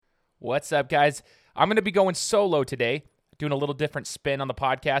What's up, guys? I'm going to be going solo today, doing a little different spin on the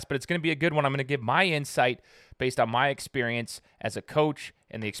podcast, but it's going to be a good one. I'm going to give my insight based on my experience as a coach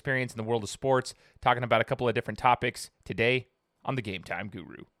and the experience in the world of sports, talking about a couple of different topics today on the Game Time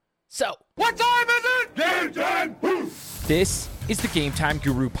Guru. So, what time is it? Game time! This is the Game Time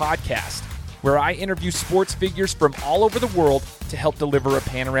Guru podcast, where I interview sports figures from all over the world to help deliver a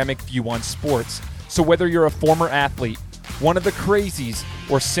panoramic view on sports. So whether you're a former athlete, one of the crazies,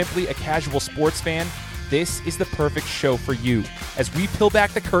 or simply a casual sports fan, this is the perfect show for you as we peel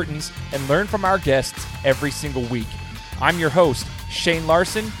back the curtains and learn from our guests every single week. I'm your host, Shane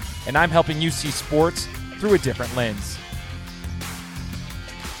Larson, and I'm helping you see sports through a different lens.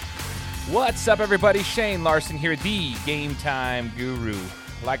 What's up, everybody? Shane Larson here, the Game Time Guru.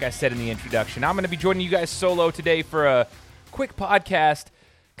 Like I said in the introduction, I'm going to be joining you guys solo today for a quick podcast,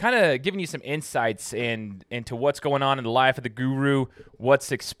 kind of giving you some insights into what's going on in the life of the guru,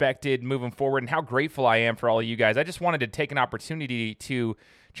 what's expected moving forward, and how grateful I am for all of you guys. I just wanted to take an opportunity to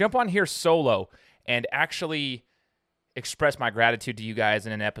jump on here solo and actually express my gratitude to you guys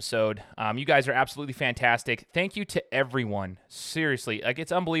in an episode. You guys are absolutely fantastic. Thank you to everyone. Seriously, like,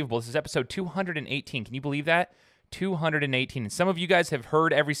 it's unbelievable. This is episode 218. Can you believe that? 218. And some of you guys have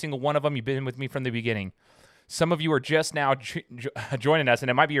heard every single one of them. You've been with me from the beginning. Some of you are just now joining us,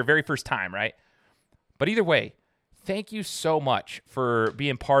 and it might be your very first time, right? But either way, thank you so much for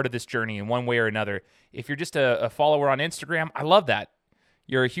being part of this journey in one way or another. If you're just a follower on Instagram, I love that.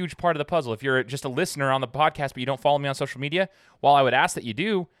 You're a huge part of the puzzle. If you're just a listener on the podcast, but you don't follow me on social media, while I would ask that you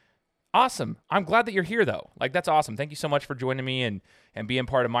do, awesome. I'm glad that you're here, though. Like, that's awesome. Thank you so much for joining me and being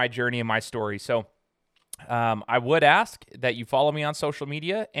part of my journey and my story. So I would ask that you follow me on social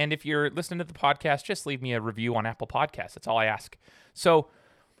media, and if you're listening to the podcast, just leave me a review on Apple Podcasts. That's all I ask. So,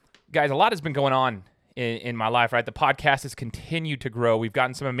 guys, a lot has been going on in my life, right? The podcast has continued to grow. We've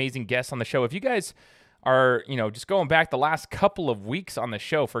gotten some amazing guests on the show. If you guys are, just going back the last couple of weeks on the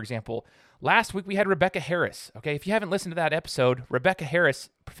show, for example, last week we had Rebecca Harris. Okay, if you haven't listened to that episode, Rebecca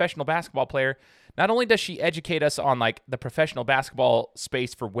Harris, professional basketball player, not only does she educate us on like the professional basketball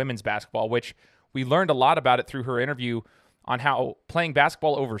space for women's basketball, which we learned a lot about it through her interview on how playing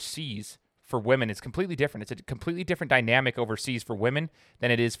basketball overseas for women is completely different. It's a completely different dynamic overseas for women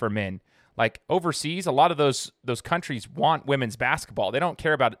than it is for men. Like, overseas, a lot of those countries want women's basketball. They don't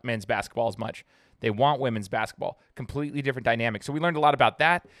care about men's basketball as much. They want women's basketball. Completely different dynamic. So we learned a lot about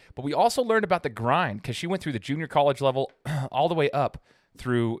that, but we also learned about the grind because she went through the junior college level all the way up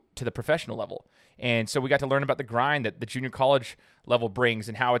through to the professional level. And so we got to learn about the grind that the junior college level brings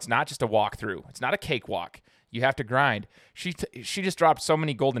and how it's not just a walkthrough. It's not a cakewalk. You have to grind. She just dropped so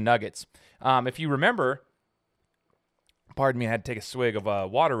many golden nuggets. If you remember, pardon me, I had to take a swig of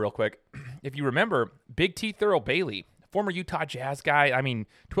water real quick. If you remember, Big T Thurl Bailey, former Utah Jazz guy.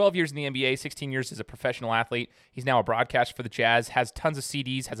 12 years in the NBA, 16 years as a professional athlete. He's now a broadcaster for the Jazz, has tons of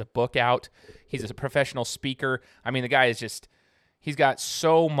CDs, has a book out. He's a professional speaker. The guy is just, he's got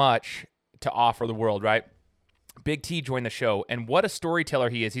so much to offer the world, right? Big T joined the show, and what a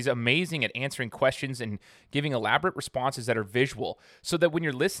storyteller he is. He's amazing at answering questions and giving elaborate responses that are visual, so that when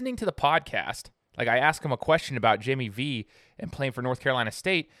you're listening to the podcast, like, I ask him a question about Jimmy V and playing for North Carolina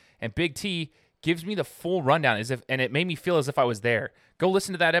State, and Big T gives me the full rundown, and it made me feel as if I was there. Go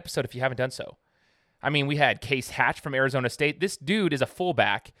listen to that episode if you haven't done so. We had Case Hatch from Arizona State. This dude is a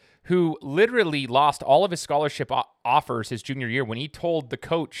fullback who literally lost all of his scholarship offers his junior year when he told the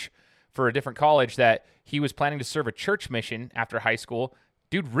coach for a different college that he was planning to serve a church mission after high school.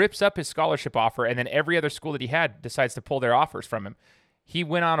 Dude rips up his scholarship offer, and then every other school that he had decides to pull their offers from him. He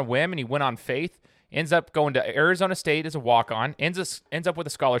went on a whim, and he went on faith, ends up going to Arizona State as a walk-on, ends up with a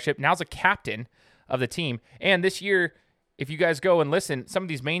scholarship, now's a captain of the team. And this year, if you guys go and listen, some of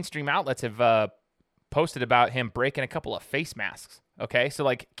these mainstream outlets have posted about him breaking a couple of face masks. Okay, so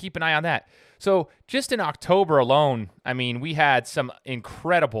keep an eye on that. So just in October alone, we had some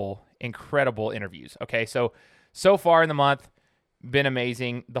incredible interviews. Okay, so far in the month, been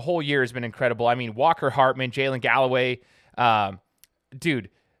amazing. The whole year has been incredible. Walker Hartman, Jalen Galloway, dude,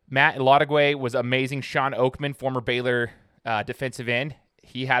 Matt Laudagwe was amazing. Sean Oakman, former Baylor defensive end,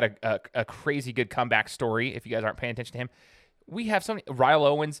 he had a crazy good comeback story. If you guys aren't paying attention to him, we have so many. Ryle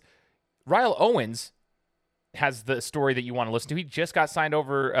Owens has the story that you want to listen to. He just got signed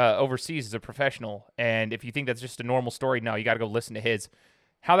overseas as a professional, and if you think that's just a normal story, no, you got to go listen to his.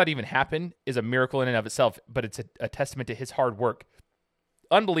 How that even happened is a miracle in and of itself, but it's a testament to his hard work.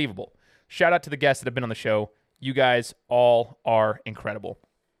 Unbelievable. Shout out to the guests that have been on the show. You guys all are incredible.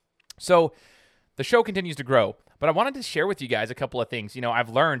 So the show continues to grow, but I wanted to share with you guys a couple of things. I've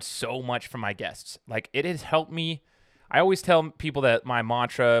learned so much from my guests. It has helped me I always tell people that my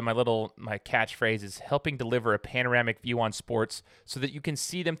mantra, my catchphrase is helping deliver a panoramic view on sports so that you can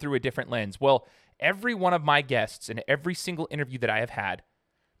see them through a different lens. Well, every one of my guests and every single interview that I have had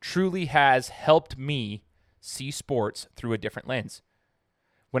truly has helped me see sports through a different lens.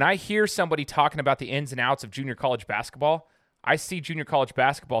 When I hear somebody talking about the ins and outs of junior college basketball, I see junior college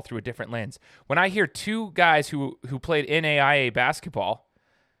basketball through a different lens. When I hear two guys who played NAIA basketball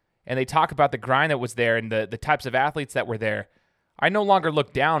and they talk about the grind that was there and the types of athletes that were there, I no longer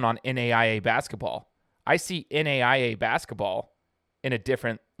look down on NAIA basketball. I see NAIA basketball in a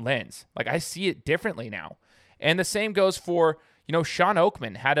different lens. Like, I see it differently now. And the same goes for, Sean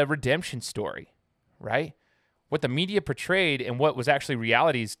Oakman had a redemption story, right? What the media portrayed and what was actually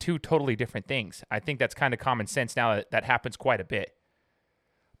reality is two totally different things. I think that's kind of common sense now that happens quite a bit.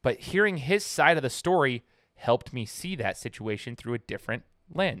 But hearing his side of the story helped me see that situation through a different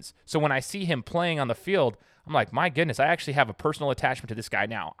lens. So when I see him playing on the field, I'm like, my goodness, I actually have a personal attachment to this guy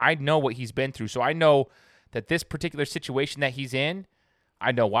now. I know what he's been through. So I know that this particular situation that he's in,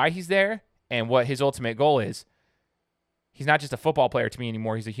 I know why he's there and what his ultimate goal is. He's not just a football player to me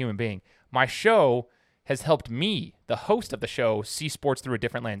anymore. He's a human being. My show has helped me, the host of the show, see sports through a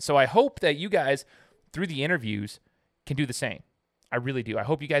different lens. So I hope that you guys, through the interviews, can do the same. I really do. I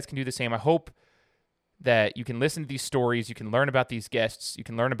hope you guys can do the same. I hope that you can listen to these stories, you can learn about these guests, you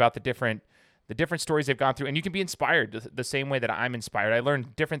can learn about the different stories they've gone through, and you can be inspired the same way that I'm inspired. I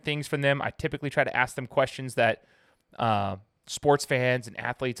learn different things from them. I typically try to ask them questions that sports fans and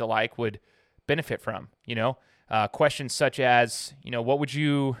athletes alike would benefit from, questions such as, what would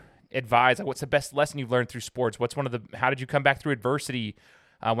you advise? Like, what's the best lesson you've learned through sports? How did you come back through adversity?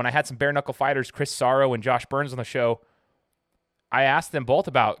 When I had some bare knuckle fighters, Chris Sorrow and Josh Burns on the show, I asked them both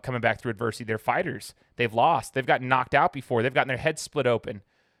about coming back through adversity. They're fighters. They've lost. They've gotten knocked out before. They've gotten their heads split open.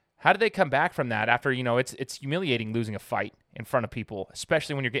 How did they come back from that after, it's humiliating losing a fight in front of people,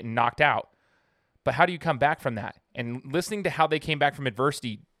 especially when you're getting knocked out. But how do you come back from that? And listening to how they came back from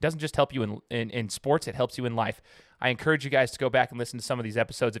adversity doesn't just help you in sports, it helps you in life. I encourage you guys to go back and listen to some of these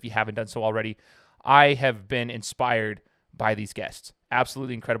episodes if you haven't done so already. I have been inspired by these guests.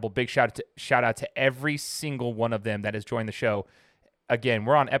 Absolutely incredible. Big shout out to every single one of them that has joined the show. Again,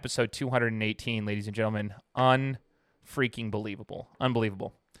 we're on episode 218, ladies and gentlemen. Unfreaking believable.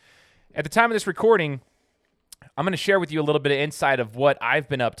 Unbelievable. At the time of this recording, I'm going to share with you a little bit of insight of what I've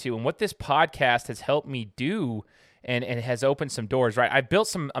been up to and what this podcast has helped me do and has opened some doors, right? I've built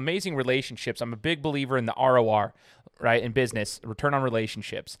some amazing relationships. I'm a big believer in the ROR, right, in business, return on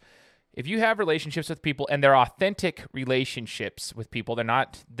relationships. If you have relationships with people and they're authentic relationships with people, they're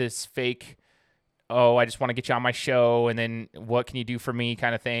not this fake, I just want to get you on my show and then what can you do for me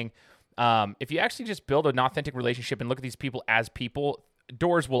kind of thing. If you actually just build an authentic relationship and look at these people as people,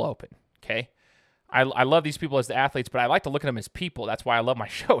 doors will open, okay? I love these people as the athletes, but I like to look at them as people. That's why I love my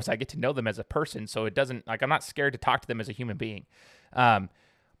shows. I get to know them as a person, so it doesn't, I'm not scared to talk to them as a human being.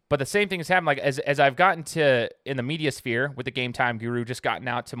 But the same thing has happened, as I've gotten to in the media sphere with the Game Time Guru, just gotten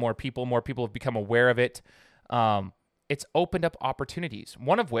out to more people have become aware of it. It's opened up opportunities,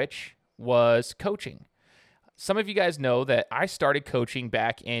 one of which was coaching. Some of you guys know that I started coaching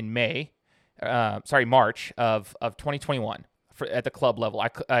back in March of 2021. At the club level.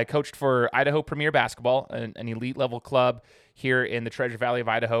 I coached for Idaho Premier Basketball, an elite level club here in the Treasure Valley of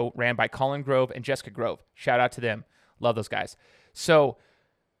Idaho, ran by Colin Grove and Jessica Grove. Shout out to them. Love those guys. So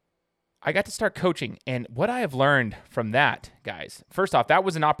I got to start coaching, and what I have learned from that, guys, first off, that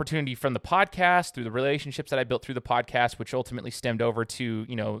was an opportunity from the podcast, through the relationships that I built through the podcast, which ultimately stemmed over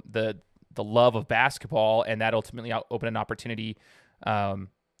to, the love of basketball, and that ultimately opened an opportunity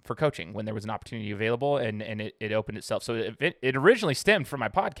for coaching when there was an opportunity available, and it opened itself. So it originally stemmed from my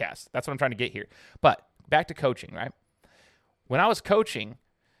podcast. That's what I'm trying to get here. But back to coaching, right? When I was coaching,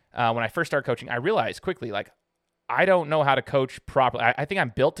 when I first started coaching, I realized quickly, I don't know how to coach properly. I think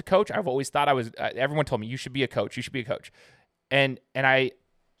I'm built to coach. I've always thought I was, everyone told me, you should be a coach. You should be a coach. And I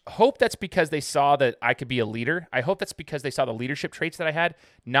hope that's because they saw that I could be a leader. I hope that's because they saw the leadership traits that I had,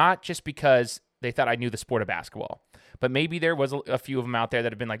 not just because they thought I knew the sport of basketball. But maybe there was a few of them out there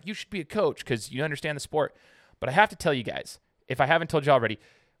that have been like, you should be a coach because you understand the sport. But I have to tell you guys, if I haven't told you already,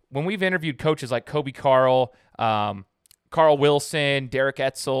 when we've interviewed coaches like Kobe Carl, Carl Wilson, Derek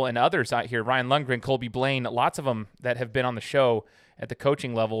Etzel, and others out here, Ryan Lundgren, Colby Blaine, lots of them that have been on the show at the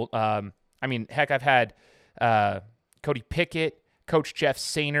coaching level. I've had Cody Pickett, Coach Jeff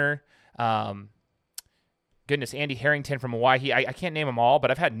Sainer, Andy Harrington from Hawaii. I can't name them all,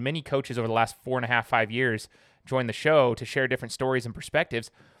 but I've had many coaches over the last 4.5, 5 years join the show to share different stories and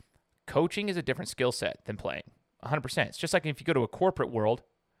perspectives. Coaching is a different skill set than playing, 100%. It's just like if you go to a corporate world,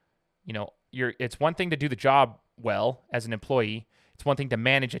 it's one thing to do the job well as an employee. It's one thing to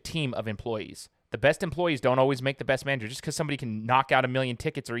manage a team of employees. The best employees don't always make the best manager. Just because somebody can knock out 1 million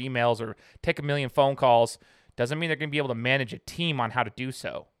tickets or emails or take 1 million phone calls doesn't mean they're going to be able to manage a team on how to do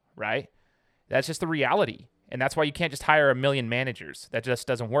so, right? That's just the reality. And that's why you can't just hire 1 million managers. That just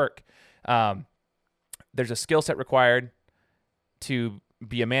doesn't work. There's a skill set required to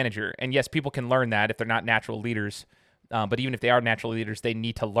be a manager. And yes, people can learn that if they're not natural leaders. But even if they are natural leaders, they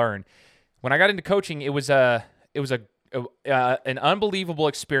need to learn. When I got into coaching, it was an unbelievable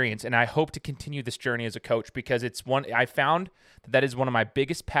experience, and I hope to continue this journey as a coach because I found that is one of my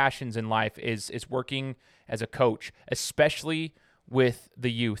biggest passions in life is working as a coach, especially with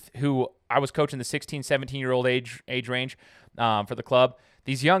the youth who I was coaching the 16, 17-year-old age range for the club.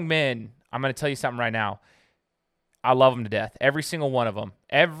 These young men, I'm going to tell you something right now. I love them to death. Every single one of them.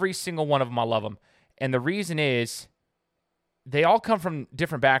 Every single one of them, I love them. And the reason is they all come from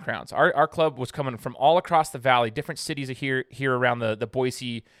different backgrounds. Our club was coming from all across the valley, different cities here around the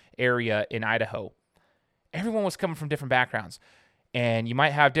Boise area in Idaho. Everyone was coming from different backgrounds. And you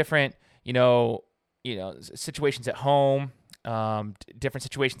might have different, situations at home, different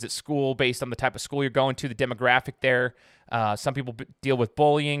situations at school based on the type of school you're going to, the demographic there. Some people deal with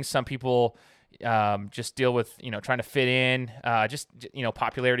bullying. Some people just deal with, trying to fit in,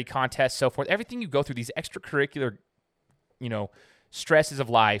 popularity contests, so forth. Everything you go through, these extracurricular, stresses of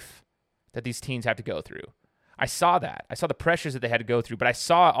life that these teens have to go through. I saw that. I saw the pressures that they had to go through, but I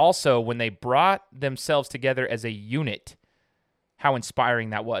saw also when they brought themselves together as a unit, how inspiring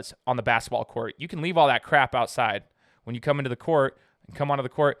that was on the basketball court. You can leave all that crap outside. When you come into the court and come onto the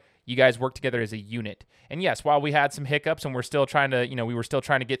court, you guys work together as a unit. And yes, while we had some hiccups and we're still trying to, we were still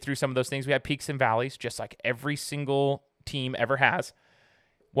trying to get through some of those things, we had peaks and valleys, just like every single team ever has.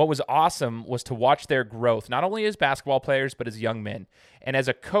 What was awesome was to watch their growth, not only as basketball players, but as young men. And as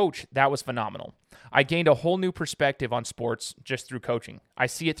a coach, that was phenomenal. I gained a whole new perspective on sports just through coaching. I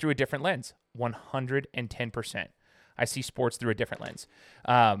see it through a different lens, 110%. I see sports through a different lens.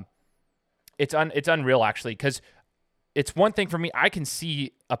 It's unreal, actually, because it's one thing for me. I can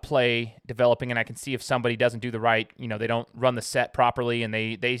see a play developing, and I can see if somebody doesn't do the right, they don't run the set properly, and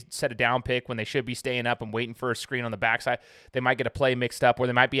they set a down pick when they should be staying up and waiting for a screen on the backside. They might get a play mixed up, or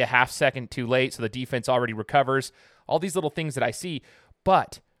they might be a half second too late, so the defense already recovers. All these little things that I see.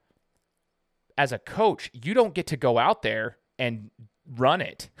 But as a coach, you don't get to go out there and run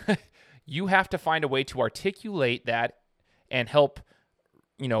it. You have to find a way to articulate that and help,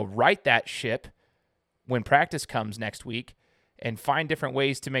 right that ship when practice comes next week, and find different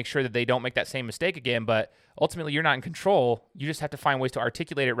ways to make sure that they don't make that same mistake again. But ultimately, you're not in control. You just have to find ways to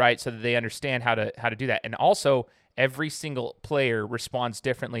articulate it right so that they understand how to do that. And also, every single player responds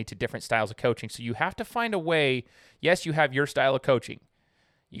differently to different styles of coaching. So you have to find a way. Yes, you have your style of coaching.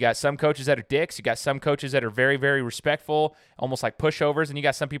 You got some coaches that are dicks. You got some coaches that are very, very respectful, almost like pushovers. And you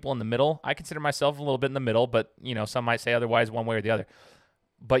got some people in the middle. I consider myself a little bit in the middle, but some might say otherwise one way or the other.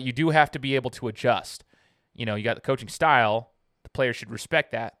 But you do have to be able to adjust. You got the coaching style. The players should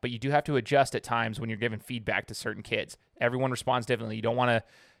respect that, but you do have to adjust at times when you're giving feedback to certain kids. Everyone responds differently. You don't want to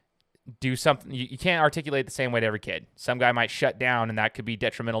do something. You can't articulate the same way to every kid. Some guy might shut down, and that could be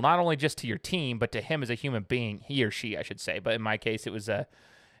detrimental, not only just to your team, but to him as a human being, he or she, I should say. But in my case, he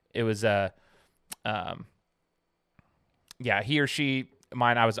or she.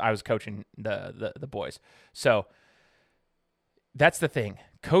 Mine, I was coaching the boys. So that's the thing.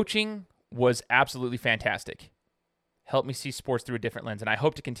 Coaching was absolutely fantastic. Helped me see sports through a different lens, and I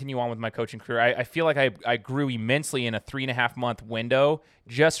hope to continue on with my coaching career. I feel like I grew immensely in a 3.5 month window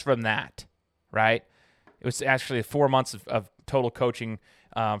just from that, right? It was actually 4 months of total coaching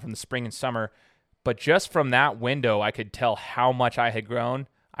from the spring and summer, but just from that window, I could tell how much I had grown.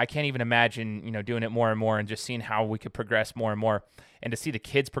 I can't even imagine, doing it more and more and just seeing how we could progress more and more. And to see the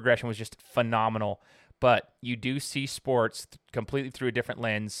kids' progression was just phenomenal. But you do see sports completely through a different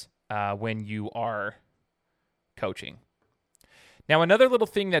lens when you are coaching. Now, another little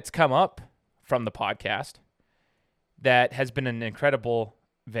thing that's come up from the podcast that has been an incredible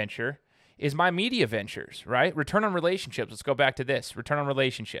venture is my media ventures, right? Return on relationships. Let's go back to this. Return on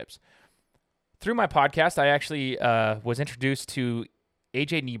relationships. Through my podcast, I actually was introduced to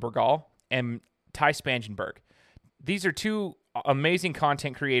AJ Niebergall and Ty Spangenberg. These are two amazing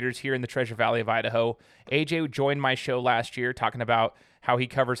content creators here in the Treasure Valley of Idaho. AJ joined my show last year talking about how he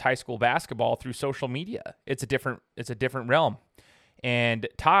covers high school basketball through social media. It's a different realm. And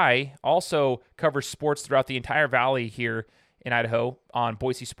Ty also covers sports throughout the entire valley here in Idaho on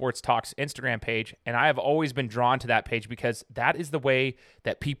Boise Sports Talk's Instagram page. And I have always been drawn to that page because that is the way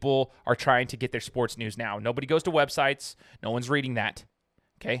that people are trying to get their sports news now. Nobody goes to websites. No one's reading that.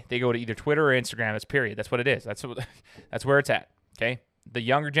 Okay, they go to either Twitter or Instagram. That's period. That's what it is. That's where it's at. Okay, the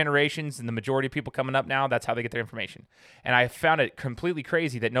younger generations and the majority of people coming up now, that's how they get their information. And I found it completely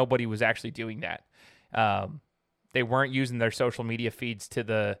crazy that nobody was actually doing that. They weren't using their social media feeds to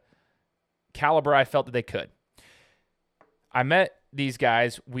the caliber I felt that they could. I met these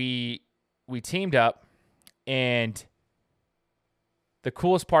guys. We teamed up, and the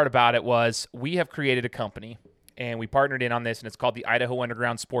coolest part about it was we have created a company. And we partnered in on this, and it's called the Idaho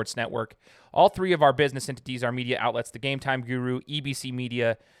Underground Sports Network. All three of our business entities are media outlets, the Game Time Guru, EBC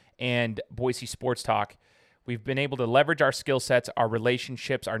Media, and Boise Sports Talk. We've been able to leverage our skill sets, our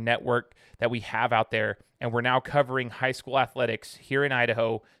relationships, our network that we have out there, and we're now covering high school athletics here in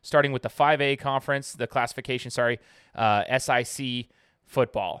Idaho, starting with the 5A conference, the classification, SIC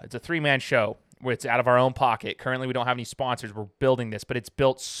football. It's a three-man show. It's out of our own pocket. Currently, we don't have any sponsors. We're building this, but it's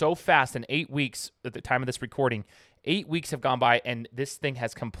built so fast in 8 weeks at the time of this recording. 8 weeks have gone by, and this thing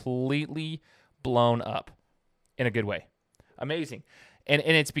has completely blown up in a good way. Amazing. And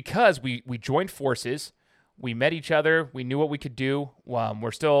it's because we joined forces. We met each other. We knew what we could do.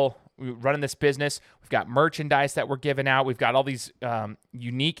 We're running this business. We've got merchandise that we're giving out. We've got all these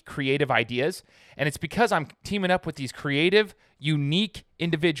unique, creative ideas. And it's because I'm teaming up with these creative, unique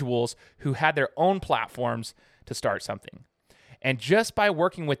individuals who had their own platforms to start something. And just by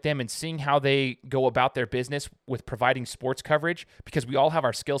working with them and seeing how they go about their business with providing sports coverage, because we all have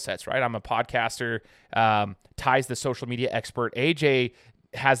our skill sets, right? I'm a podcaster, Ty's the social media expert, AJ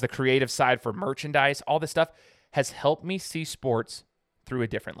has the creative side for merchandise, all this stuff has helped me see sports through a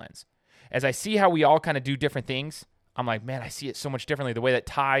different lens. As I see how we all kind of do different things, I'm like, man, I see it so much differently. The way that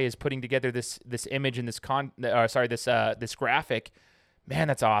Ty is putting together this image and this graphic, man,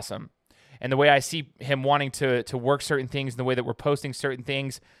 that's awesome. And the way I see him wanting to work certain things, and the way that we're posting certain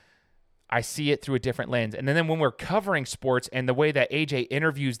things, I see it through a different lens. And then when we're covering sports and the way that AJ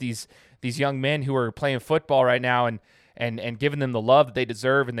interviews these young men who are playing football right now and giving them the love that they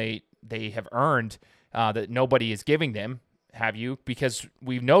deserve and they have earned that nobody is giving them, have you? Because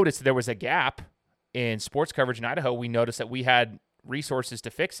we've noticed there was a gap in sports coverage in Idaho. We noticed that we had resources to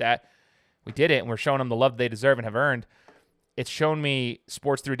fix that. We did it, and we're showing them the love they deserve and have earned. It's shown me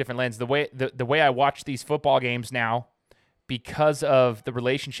sports through a different lens. The way I watch these football games now, because of the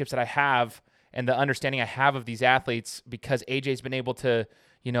relationships that I have and the understanding I have of these athletes, because AJ's been able to,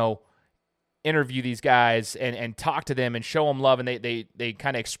 interview these guys and talk to them and show them love, and they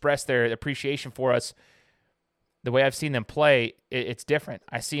kind of express their appreciation for us. The way I've seen them play, it's different.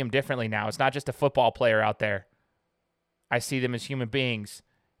 I see them differently now. It's not just a football player out there. I see them as human beings.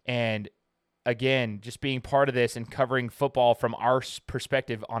 And again, just being part of this and covering football from our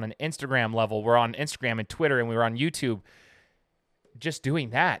perspective on an Instagram level. We're on Instagram and Twitter, and we were on YouTube. Just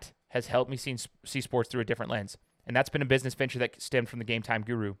doing that has helped me see sports through a different lens. And that's been a business venture that stemmed from the Game Time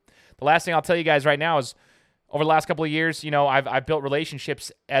Guru. The last thing I'll tell you guys right now is, over the last couple of years, I've built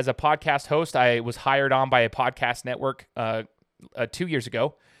relationships as a podcast host. I was hired on by a podcast network 2 years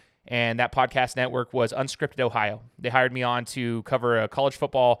ago, and that podcast network was Unscripted Ohio. They hired me on to cover a college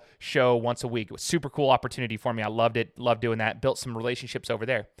football show once a week. It was a super cool opportunity for me. I loved it, loved doing that, built some relationships over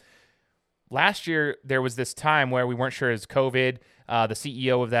there. Last year, there was this time where we weren't sure, as COVID. The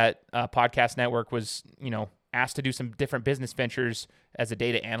CEO of that podcast network was, asked to do some different business ventures as a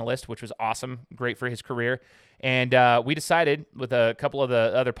data analyst, which was awesome, great for his career. And we decided with a couple of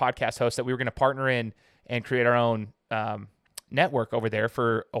the other podcast hosts that we were going to partner in and create our own network over there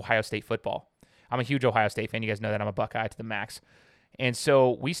for Ohio State football. I'm a huge Ohio State fan. You guys know that I'm a Buckeye to the max. And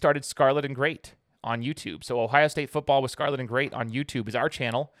so we started Scarlet and Great on YouTube. So Ohio State football with Scarlet and Great on YouTube is our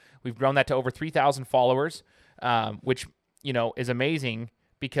channel. We've grown that to over 3,000 followers, which, is amazing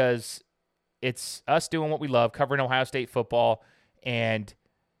because it's us doing what we love, covering Ohio State football and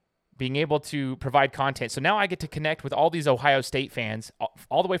being able to provide content. So now I get to connect with all these Ohio State fans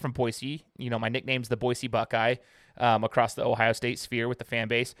all the way from Boise. My nickname's the Boise Buckeye, across the Ohio State sphere with the fan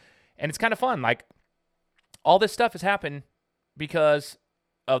base. And it's kind of fun. Like, all this stuff has happened because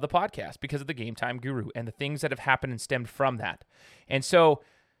of the podcast, because of the Game Time Guru and the things that have happened and stemmed from that. And so,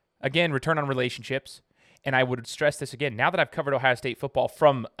 again, return on relationships. And I would stress this again, now that I've covered Ohio State football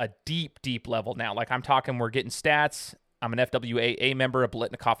from a deep, deep level now, like I'm talking, we're getting stats. I'm an FWAA member, a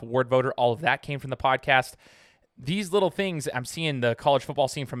Biletnikoff Award voter. All of that came from the podcast. These little things, I'm seeing the college football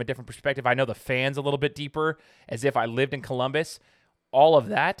scene from a different perspective. I know the fans a little bit deeper, as if I lived in Columbus. All of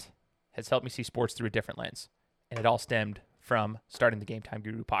that has helped me see sports through a different lens. And it all stemmed from starting the Game Time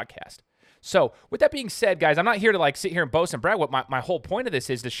Guru podcast. So with that being said, guys, I'm not here to sit here and boast and brag. What my whole point of this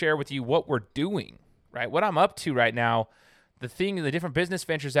is to share with you what we're doing. Right? What I'm up to right now, the different business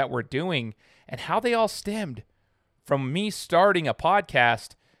ventures that we're doing, and how they all stemmed from me starting a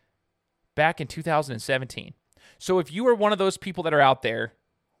podcast back in 2017. So if you are one of those people that are out there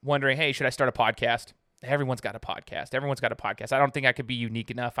wondering, hey, should I start a podcast? Everyone's got a podcast. Everyone's got a podcast. I don't think I could be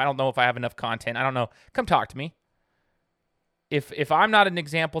unique enough. I don't know if I have enough content. I don't know. Come talk to me. If I'm not an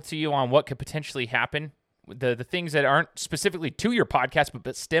example to you on what could potentially happen, the things that aren't specifically to your podcast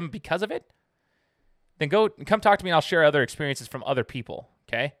but stem because of it, then come talk to me and I'll share other experiences from other people,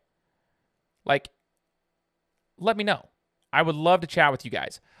 okay? Like, let me know. I would love to chat with you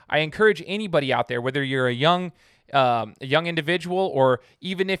guys. I encourage anybody out there, whether you're a young individual or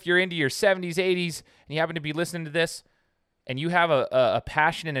even if you're into your 70s, 80s, and you happen to be listening to this, and you have a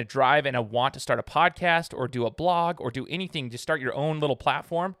passion and a drive and a want to start a podcast or do a blog or do anything to start your own little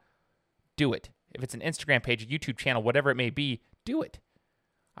platform, do it. If it's an Instagram page, a YouTube channel, whatever it may be, do it.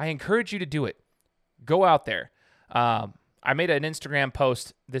 I encourage you to do it. Go out there. I made an Instagram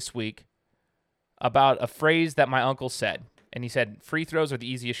post this week about a phrase that my uncle said. And he said, free throws are the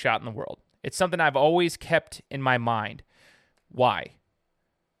easiest shot in the world. It's something I've always kept in my mind. Why?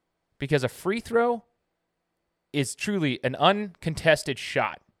 Because a free throw is truly an uncontested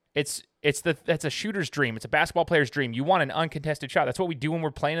shot. That's a shooter's dream. It's a basketball player's dream. You want an uncontested shot. That's what we do when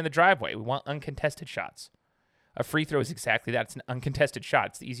we're playing in the driveway. We want uncontested shots. A free throw is exactly that. It's an uncontested shot.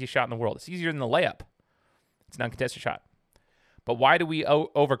 It's the easiest shot in the world. It's easier than the layup. It's an uncontested shot. But why do we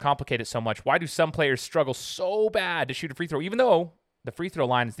overcomplicate it so much? Why do some players struggle so bad to shoot a free throw, even though the free throw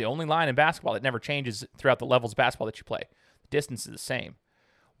line is the only line in basketball that never changes throughout the levels of basketball that you play? The distance is the same.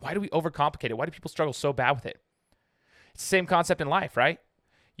 Why do we overcomplicate it? Why do people struggle so bad with it? It's the same concept in life, right?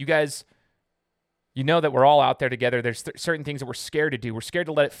 You guys, you know that we're all out there together. There's certain things that we're scared to do. We're scared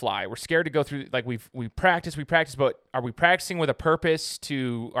to let it fly. We're scared to go through, like we practice, but are we practicing with a purpose?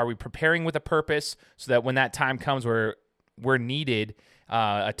 Are we preparing with a purpose so that when that time comes where we're needed,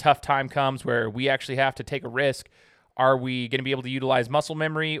 a tough time comes where we actually have to take a risk, are we going to be able to utilize muscle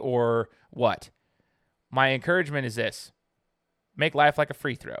memory or what? My encouragement is this. Make life like a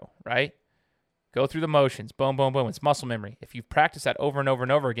free throw, right? Go through the motions. Boom, boom, boom. It's muscle memory. If you've practiced that over and over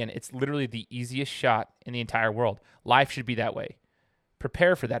and over again, it's literally the easiest shot in the entire world. Life should be that way.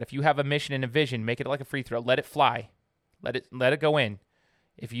 Prepare for that. If you have a mission and a vision, make it like a free throw. Let it fly. Let it go in.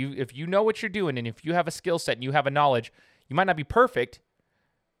 If you know what you're doing and if you have a skill set and you have a knowledge, you might not be perfect,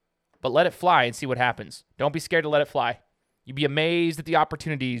 but let it fly and see what happens. Don't be scared to let it fly. You'd be amazed at the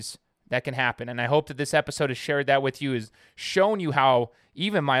opportunities that can happen. And I hope that this episode has shared that with you, has shown you how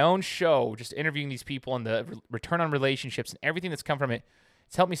even my own show, just interviewing these people and the return on relationships and everything that's come from it,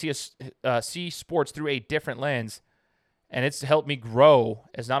 it's helped me see sports through a different lens. And it's helped me grow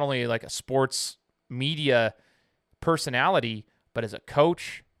as not only like a sports media personality, but as a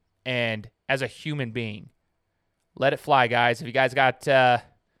coach and as a human being. Let it fly, guys. If you guys got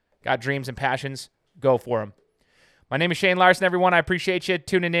dreams and passions, go for them. My name is Shane Larson, everyone. I appreciate you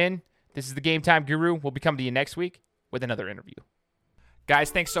tuning in. This is the Game Time Guru. We'll be coming to you next week with another interview. Guys,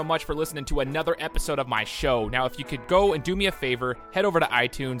 thanks so much for listening to another episode of my show. Now, if you could go and do me a favor, head over to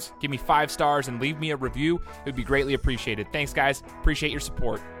iTunes, give me 5 stars, and leave me a review, it would be greatly appreciated. Thanks, guys. Appreciate your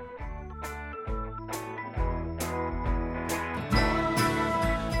support.